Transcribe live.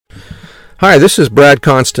Hi, this is Brad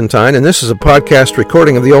Constantine, and this is a podcast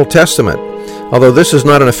recording of the Old Testament. Although this is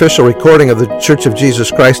not an official recording of the Church of Jesus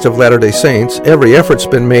Christ of Latter-day Saints, every effort's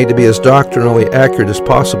been made to be as doctrinally accurate as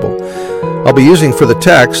possible. I'll be using for the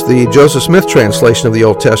text the Joseph Smith translation of the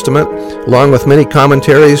Old Testament, along with many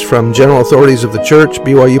commentaries from general authorities of the Church,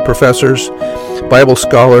 BYU professors, Bible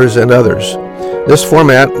scholars, and others. This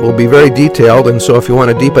format will be very detailed, and so if you want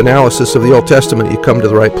a deep analysis of the Old Testament, you come to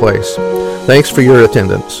the right place. Thanks for your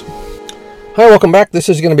attendance. Hi, welcome back. This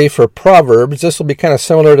is going to be for Proverbs. This will be kind of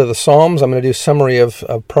similar to the Psalms. I'm going to do a summary of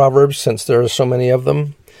Proverbs since there are so many of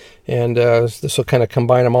them, and this will kind of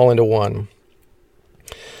combine them all into one.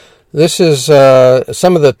 This is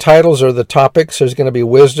some of the titles or the topics. There's going to be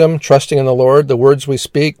wisdom, trusting in the Lord, the words we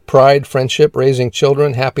speak, pride, friendship, raising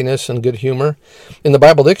children, happiness, and good humor. In the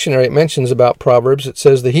Bible dictionary, it mentions about Proverbs. It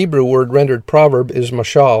says the Hebrew word rendered proverb is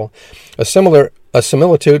mashal, a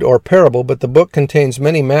similitude or parable, but the book contains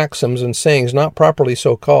many maxims and sayings not properly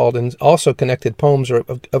so called, and also connected poems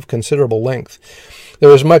of considerable length. There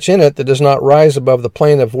is much in it that does not rise above the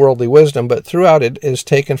plane of worldly wisdom, but throughout it is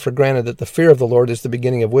taken for granted that the fear of the Lord is the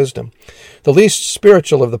beginning of wisdom. The least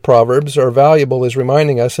spiritual of the Proverbs are valuable as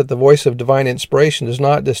reminding us that the voice of divine inspiration does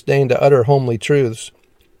not disdain to utter homely truths.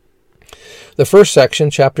 The first section,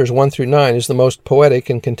 chapters 1 through 9, is the most poetic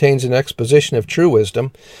and contains an exposition of true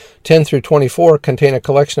wisdom. 10 through 24 contain a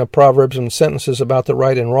collection of proverbs and sentences about the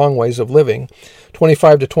right and wrong ways of living.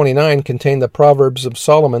 25 to 29 contain the Proverbs of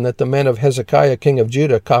Solomon that the men of Hezekiah, king of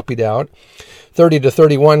Judah, copied out. 30 to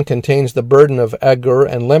 31 contains the burden of Agur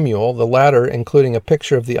and Lemuel, the latter including a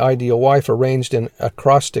picture of the ideal wife arranged in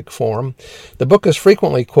acrostic form. The book is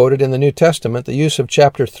frequently quoted in the New Testament, the use of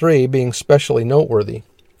chapter 3 being specially noteworthy.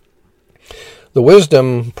 The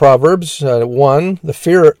wisdom Proverbs, 1, the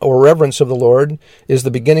fear or reverence of the Lord is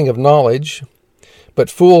the beginning of knowledge, but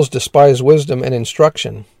fools despise wisdom and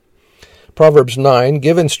instruction. Proverbs 9,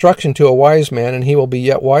 give instruction to a wise man, and he will be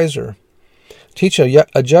yet wiser. Teach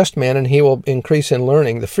a just man, and he will increase in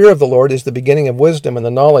learning. The fear of the Lord is the beginning of wisdom, and the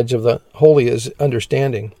knowledge of the holy is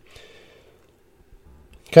understanding.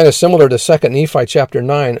 Kind of similar to 2 Nephi chapter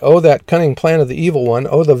 9, O that cunning plan of the evil one,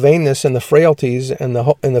 O the vainness and the frailties and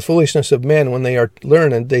the foolishness of men when they are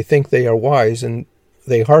learned, they think they are wise, and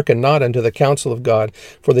they hearken not unto the counsel of God,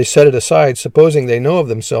 for they set it aside, supposing they know of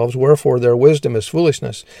themselves, wherefore their wisdom is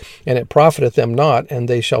foolishness, and it profiteth them not, and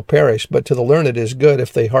they shall perish. But to the learned it is good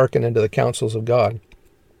if they hearken unto the counsels of God.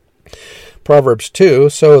 Proverbs 2,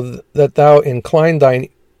 so that thou incline thine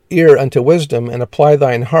ear unto wisdom, and apply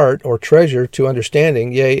thine heart or treasure to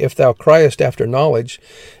understanding. Yea, if thou criest after knowledge,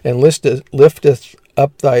 and liftest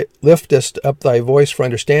up thy voice for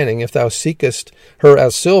understanding, if thou seekest her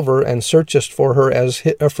as silver, and searchest for her as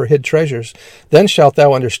for hid treasures, then shalt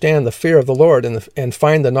thou understand the fear of the Lord, and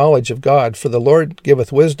find the knowledge of God. For the Lord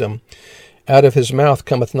giveth wisdom, out of his mouth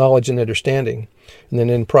cometh knowledge and understanding. And then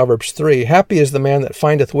in Proverbs 3, happy is the man that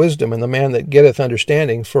findeth wisdom, and the man that getteth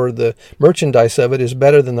understanding, for the merchandise of it is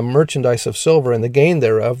better than the merchandise of silver, and the gain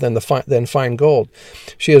thereof than fine gold.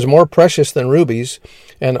 She is more precious than rubies,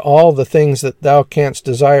 and all the things that thou canst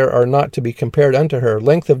desire are not to be compared unto her.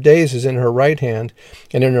 Length of days is in her right hand,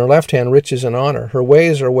 and in her left hand riches and honor. Her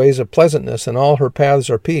ways are ways of pleasantness, and all her paths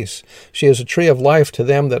are peace. She is a tree of life to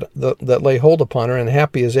them that lay hold upon her, and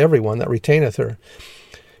happy is every one that retaineth her.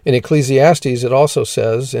 In Ecclesiastes it also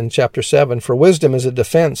says in chapter 7, for wisdom is a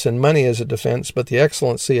defense, and money is a defense, but the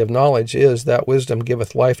excellency of knowledge is that wisdom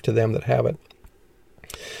giveth life to them that have it.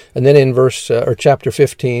 And then in chapter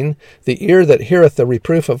 15, the ear that heareth the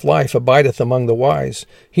reproof of life abideth among the wise.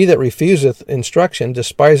 He that refuseth instruction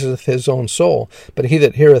despiseth his own soul, but he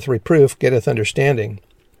that heareth reproof getteth understanding.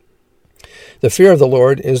 The fear of the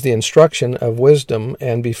Lord is the instruction of wisdom,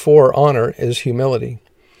 and before honor is humility.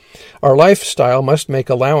 Our lifestyle must make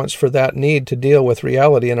allowance for that need to deal with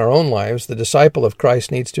reality in our own lives. The disciple of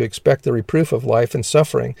Christ needs to expect the reproof of life and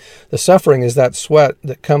suffering. The suffering is that sweat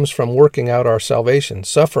that comes from working out our salvation.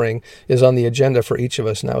 Suffering is on the agenda for each of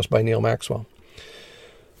us, and that was by Neil Maxwell.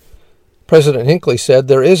 President Hinckley said,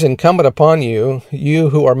 there is incumbent upon you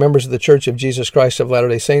who are members of the Church of Jesus Christ of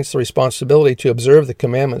Latter-day Saints, the responsibility to observe the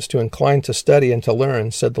commandments, to incline to study and to learn,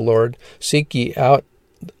 said the Lord. Seek ye out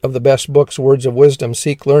of the best books, words of wisdom.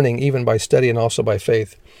 Seek learning, even by study and also by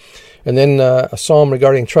faith. And then a psalm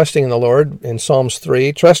regarding trusting in the Lord in Psalms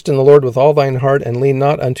 3. Trust in the Lord with all thine heart, and lean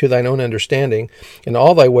not unto thine own understanding. In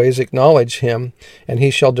all thy ways acknowledge him, and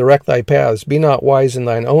he shall direct thy paths. Be not wise in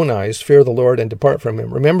thine own eyes. Fear the Lord and depart from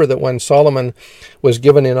him. Remember that when Solomon was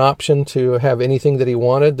given an option to have anything that he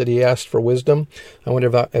wanted, that he asked for wisdom. I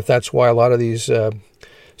wonder if that's why a lot of these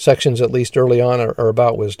sections, at least early on, are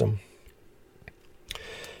about wisdom.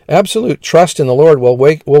 Absolute trust in the Lord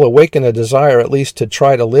will awaken a desire at least to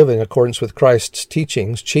try to live in accordance with Christ's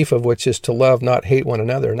teachings, chief of which is to love, not hate one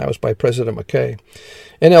another, and that was by President McKay.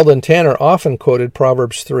 N. Eldon Tanner often quoted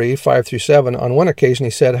Proverbs 3, 5-7. On one occasion he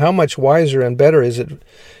said, "How much wiser and better it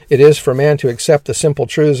is for man to accept the simple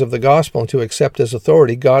truths of the gospel and to accept as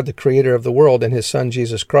authority God, the creator of the world, and his Son,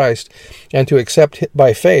 Jesus Christ, and to accept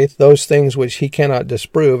by faith those things which he cannot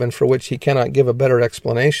disprove and for which he cannot give a better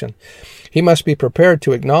explanation. He must be prepared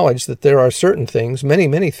to acknowledge that there are certain things, many,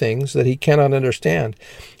 many things, that he cannot understand.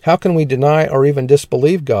 How can we deny or even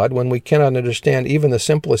disbelieve God when we cannot understand even the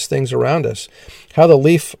simplest things around us? How the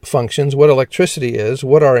leaf functions, what electricity is,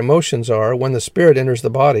 what our emotions are when the spirit enters the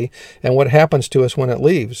body, and what happens to us when it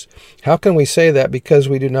leaves? How can we say that because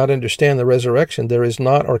we do not understand the resurrection, there is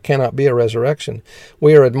not or cannot be a resurrection?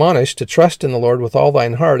 We are admonished to trust in the Lord with all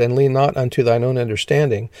thine heart, and lean not unto thine own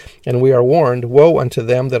understanding. And we are warned, woe unto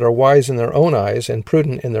them that are wise in their own eyes and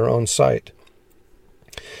prudent in their own sight."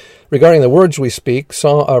 Regarding the words we speak,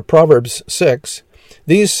 Proverbs 6,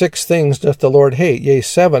 "These 6 things doth the Lord hate, yea,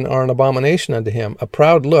 7 are an abomination unto him, a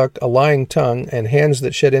proud look, a lying tongue, and hands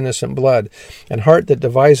that shed innocent blood, and heart that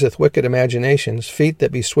deviseth wicked imaginations, feet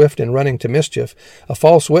that be swift in running to mischief, a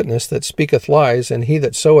false witness that speaketh lies, and he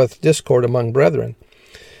that soweth discord among brethren."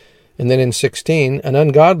 And then in 16, "An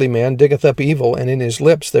ungodly man diggeth up evil, and in his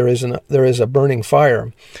lips there is a burning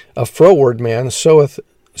fire. A froward man soweth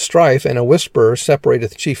strife, and a whisperer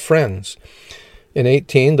separateth chief friends." In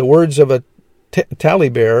 18, "The words of a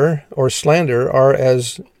talebearer or slander are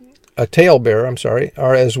as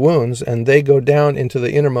wounds, and they go down into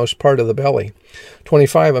the innermost part of the belly."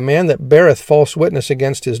 25, "A man that beareth false witness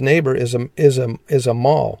against his neighbor is a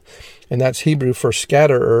maul," and that's Hebrew for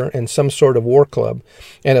scatterer and some sort of war club,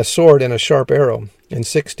 and a sword and a sharp arrow. In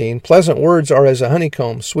 16, "Pleasant words are as a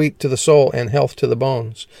honeycomb, sweet to the soul and health to the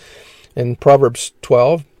bones." In Proverbs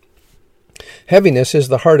 12, "Heaviness is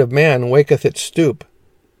the heart of man, waketh it stoop."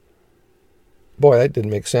 Boy, that didn't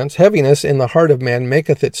make sense. "Heaviness in the heart of man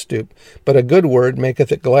maketh it stoop, but a good word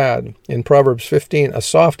maketh it glad." In Proverbs 15, "A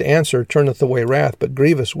soft answer turneth away wrath, but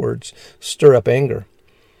grievous words stir up anger."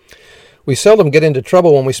 We seldom get into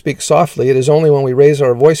trouble when we speak softly. It is only when we raise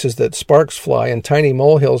our voices that sparks fly and tiny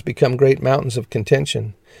molehills become great mountains of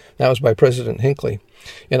contention. That was by President Hinckley.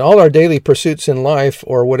 In all our daily pursuits in life,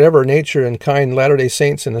 or whatever nature and kind, Latter-day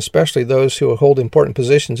Saints, and especially those who hold important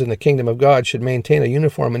positions in the kingdom of God, should maintain a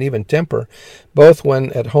uniform and even temper, both when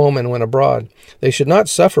at home and when abroad. They should not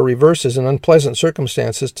suffer reverses and unpleasant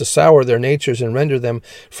circumstances to sour their natures and render them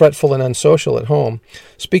fretful and unsocial at home,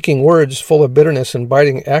 speaking words full of bitterness and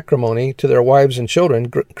biting acrimony to their wives and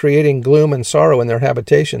children, creating gloom and sorrow in their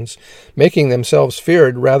habitations, making themselves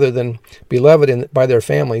feared rather than beloved by their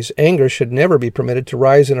families. Anger should never be permitted to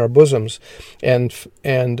rise in our bosoms, and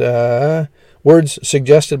words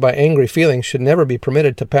suggested by angry feelings should never be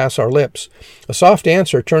permitted to pass our lips. A soft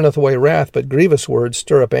answer turneth away wrath, but grievous words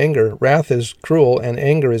stir up anger. Wrath is cruel, and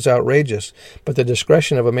anger is outrageous. But the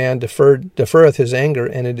discretion of a man deferreth his anger,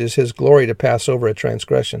 and it is his glory to pass over a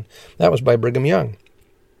transgression. That was by Brigham Young.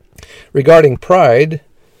 Regarding pride,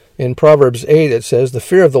 in Proverbs 8 it says, "The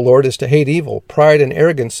fear of the Lord is to hate evil. Pride and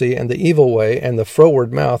arrogancy and the evil way and the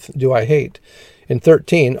froward mouth do I hate." In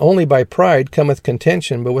 13, "Only by pride cometh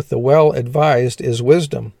contention, but with the well-advised is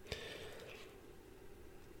wisdom."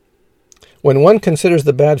 When one considers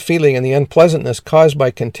the bad feeling and the unpleasantness caused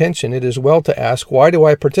by contention, it is well to ask, why do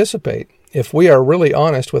I participate? If we are really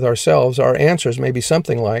honest with ourselves, our answers may be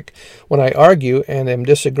something like, when I argue and am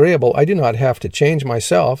disagreeable, I do not have to change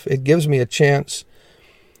myself. It gives me a chance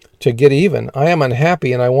to get even. I am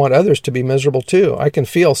unhappy and I want others to be miserable too. I can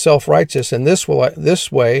feel self-righteous, and this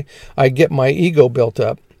way I get my ego built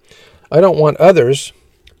up. I don't want others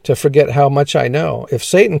to forget how much I know. If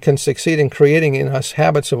Satan can succeed in creating in us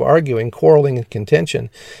habits of arguing, quarreling, and contention,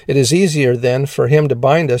 it is easier then for him to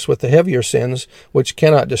bind us with the heavier sins which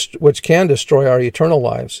can destroy our eternal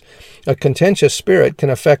lives. A contentious spirit can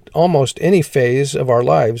affect almost any phase of our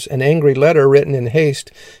lives. An angry letter written in haste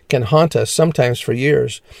can haunt us, sometimes for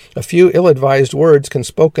years. A few ill-advised words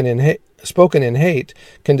spoken in hate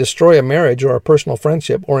can destroy a marriage or a personal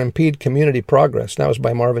friendship or impede community progress. That was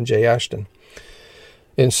by Marvin J. Ashton.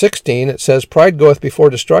 In 16, it says, "Pride goeth before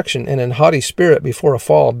destruction, and an haughty spirit before a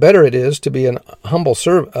fall. Better it is to be a humble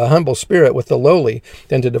spirit with the lowly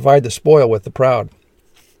than to divide the spoil with the proud."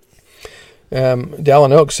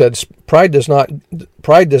 Dallin Oak said, Pride does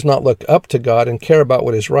not look up to God and care about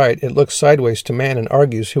what is right. It looks sideways to man and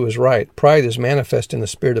argues who is right. Pride is manifest in the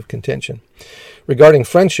spirit of contention." Regarding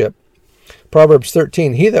friendship, Proverbs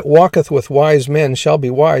 13, "He that walketh with wise men shall be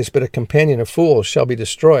wise, but a companion of fools shall be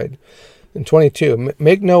destroyed." And 22,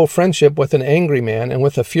 make no friendship with an angry man, and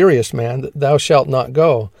with a furious man thou shalt not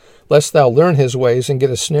go, lest thou learn his ways and get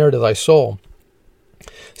a snare to thy soul.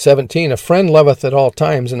 17, a friend loveth at all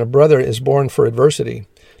times, and a brother is born for adversity.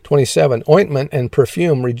 27, ointment and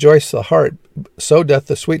perfume rejoice the heart, so doth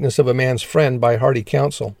the sweetness of a man's friend by hearty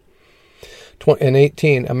counsel. And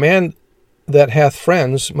 18, a man that hath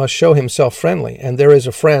friends must show himself friendly, and there is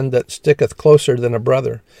a friend that sticketh closer than a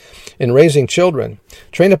brother. In raising children,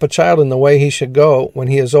 train up a child in the way he should go. When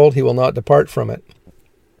he is old, he will not depart from it.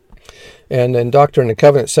 And in Doctrine and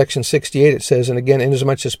Covenants, section 68, it says, and again,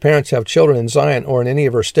 inasmuch as parents have children in Zion or in any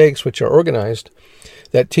of her stakes which are organized,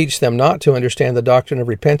 that teach them not to understand the doctrine of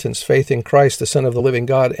repentance, faith in Christ, the Son of the living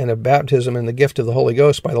God, and of baptism and the gift of the Holy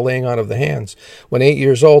Ghost by the laying on of the hands. When 8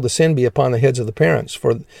 years old, the sin be upon the heads of the parents.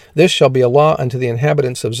 For this shall be a law unto the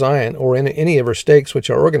inhabitants of Zion, or in any of her stakes which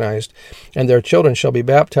are organized, and their children shall be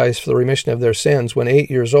baptized for the remission of their sins when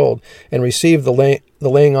 8 years old, and receive the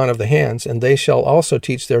laying on of the hands, and they shall also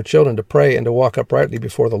teach their children to pray and to walk uprightly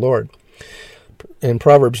before the Lord. In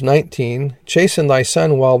Proverbs 19, chasten thy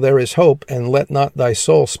son while there is hope, and let not thy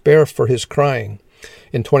soul spare for his crying.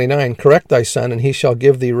 In 29, correct thy son, and he shall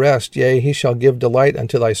give thee rest, yea, he shall give delight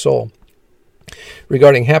unto thy soul.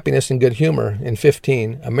 Regarding happiness and good humor, in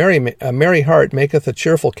 15, a merry heart maketh a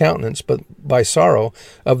cheerful countenance, but by sorrow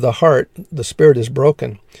of the heart the spirit is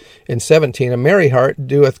broken. In 17, a merry heart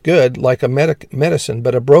doeth good like a medicine,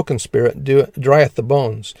 but a broken spirit drieth the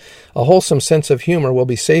bones. A wholesome sense of humor will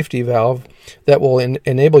be safety valve that will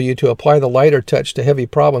enable you to apply the lighter touch to heavy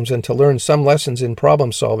problems and to learn some lessons in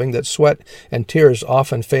problem solving that sweat and tears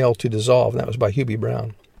often fail to dissolve. And that was by Hubie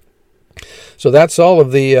Brown. So that's all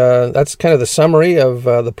of that's kind of the summary of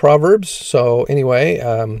the Proverbs. So anyway,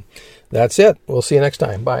 that's it. We'll see you next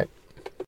time. Bye.